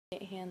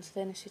here, and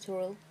today in this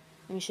tutorial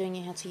I'm showing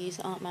you how to use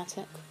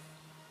artmatic.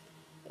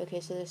 Okay,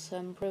 so this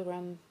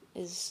program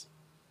is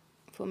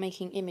for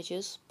making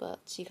images, but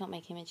you can't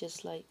make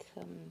images like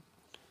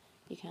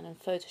you can in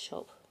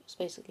Photoshop. It's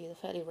basically they're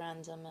fairly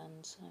random,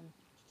 and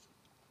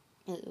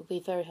it will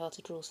be very hard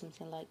to draw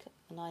something like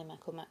an iMac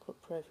or MacBook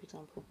Pro, for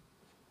example.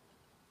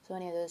 So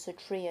anyway, there's a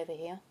tree over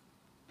here,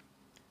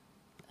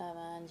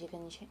 and you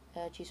can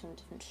choose from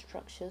different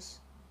structures.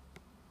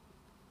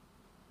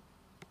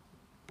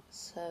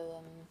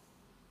 So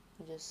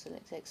you just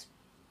select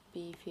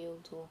XB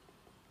field or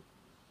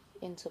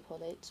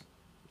interpolate,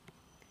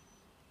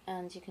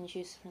 and you can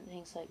choose different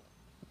things like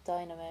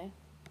dynamo.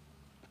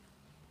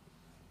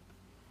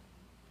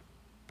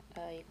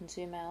 You can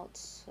zoom out,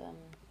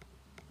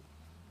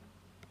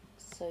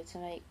 so to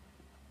make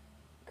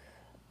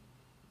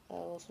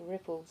also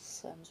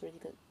ripples is really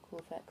good, cool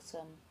effects.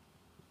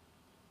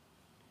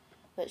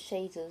 But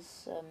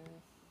shaders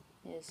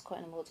is quite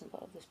an important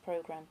part of this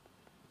program,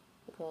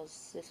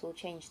 because this will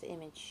change the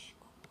image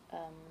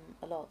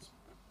a lot.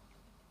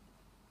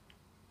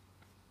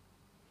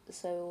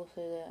 So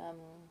also the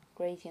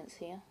gradients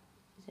here,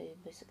 so you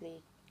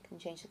basically can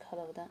change the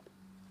colour with that.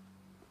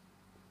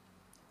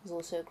 There's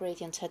also a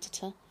gradient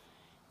editor,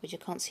 which you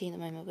can't see at the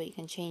moment, but you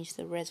can change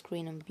the red,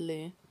 green and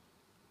blue.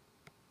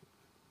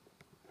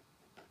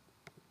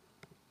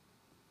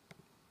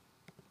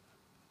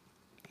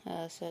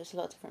 So it's a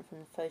lot different from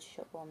the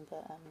Photoshop one,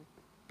 but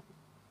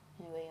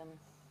anyway,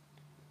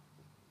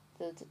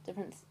 the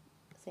different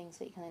things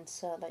that you can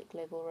insert, like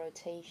global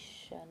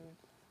rotation,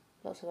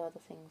 lots of other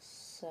things.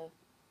 So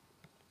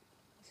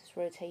this is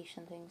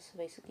rotation things, so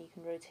basically you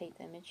can rotate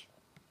the image.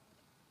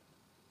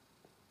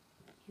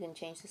 You can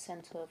change the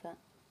center of it,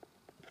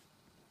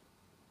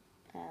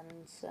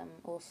 and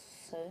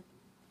also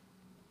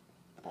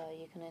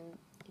you can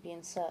if you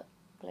insert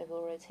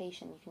global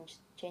rotation, you can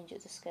change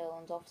it to scale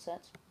and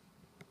offset.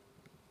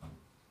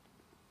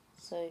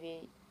 So if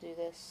you do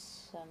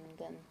this,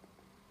 then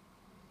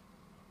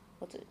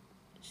what it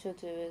should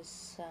do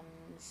is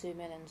zoom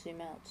in and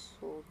zoom out,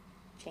 or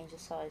change the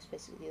size.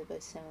 Basically they're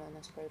both similar in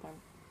this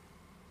program.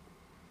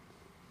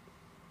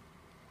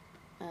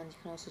 And you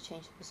can also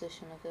change the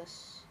position of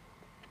this.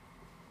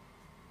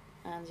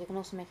 And you can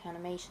also make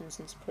animations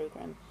in this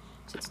program.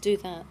 So to do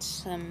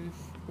that, you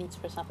need to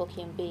press Apple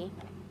key and B.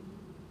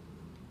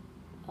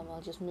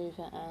 I'll just move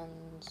it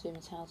and zoom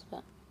it out a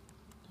bit.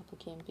 Apple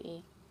key and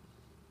B.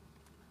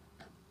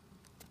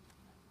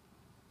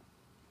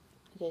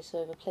 Okay,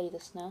 so if I play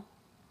this now,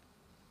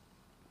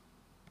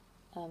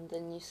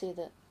 then you see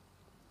that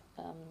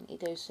it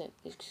goes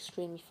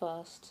extremely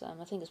fast.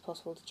 I think it's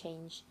possible to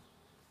change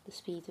the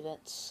speed of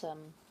it.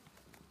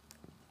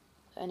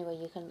 Anyway,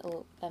 you can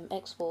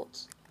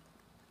export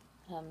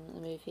the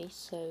movie,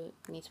 so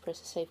you need to press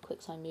the Save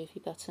QuickTime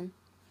Movie button.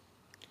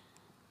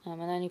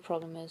 And the only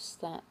problem is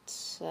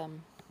that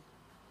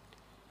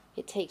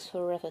it takes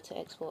forever to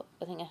export.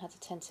 I think I had a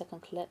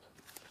 10-second clip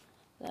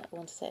that I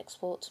wanted to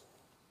export.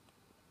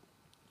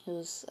 It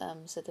was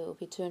said that it would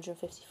be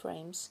 250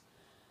 frames.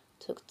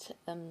 Took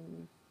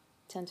 10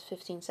 to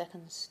 15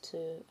 seconds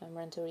to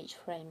render each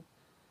frame,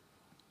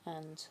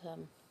 and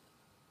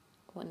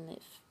when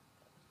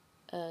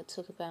it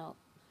took about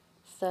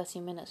 30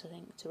 minutes, I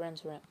think, to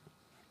render it.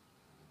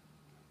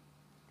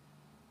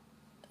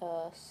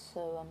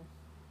 So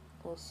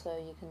also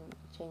you can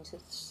change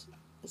this.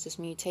 There's this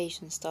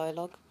mutations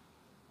dialog.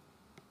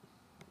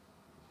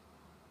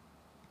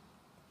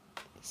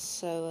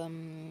 So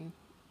you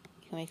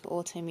can make it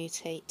auto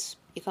mutate.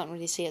 You can't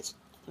really see it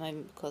at the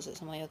moment because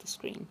it's on my other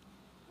screen.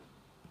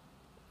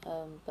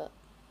 But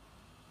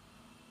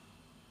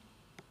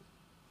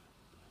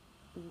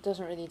it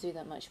doesn't really do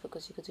that much,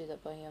 because you could do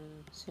that by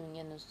zooming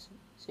in and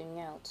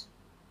zooming out.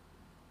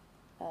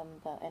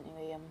 But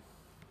anyway,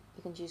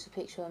 you can choose a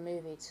picture or a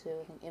movie to,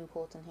 I think,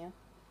 import in here.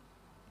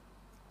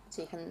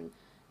 So you can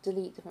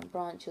delete different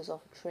branches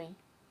off a tree.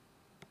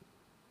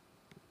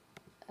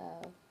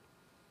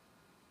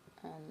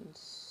 And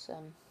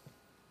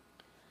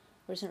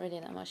there isn't really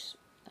that much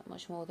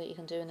more that you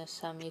can do in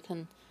this. You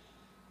can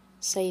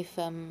save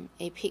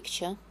a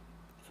picture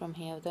from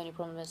here. The only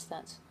problem is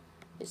that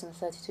it's in a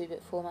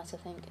 32-bit format, I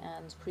think,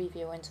 and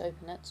Preview won't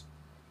open it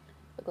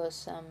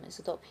because it's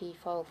a .p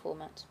file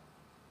format.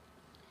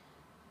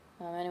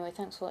 Anyway,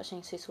 thanks for watching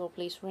this tutorial.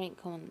 Please rate,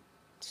 comment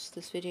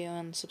this video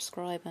and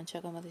subscribe, and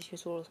check out my other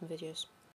tutorials and videos.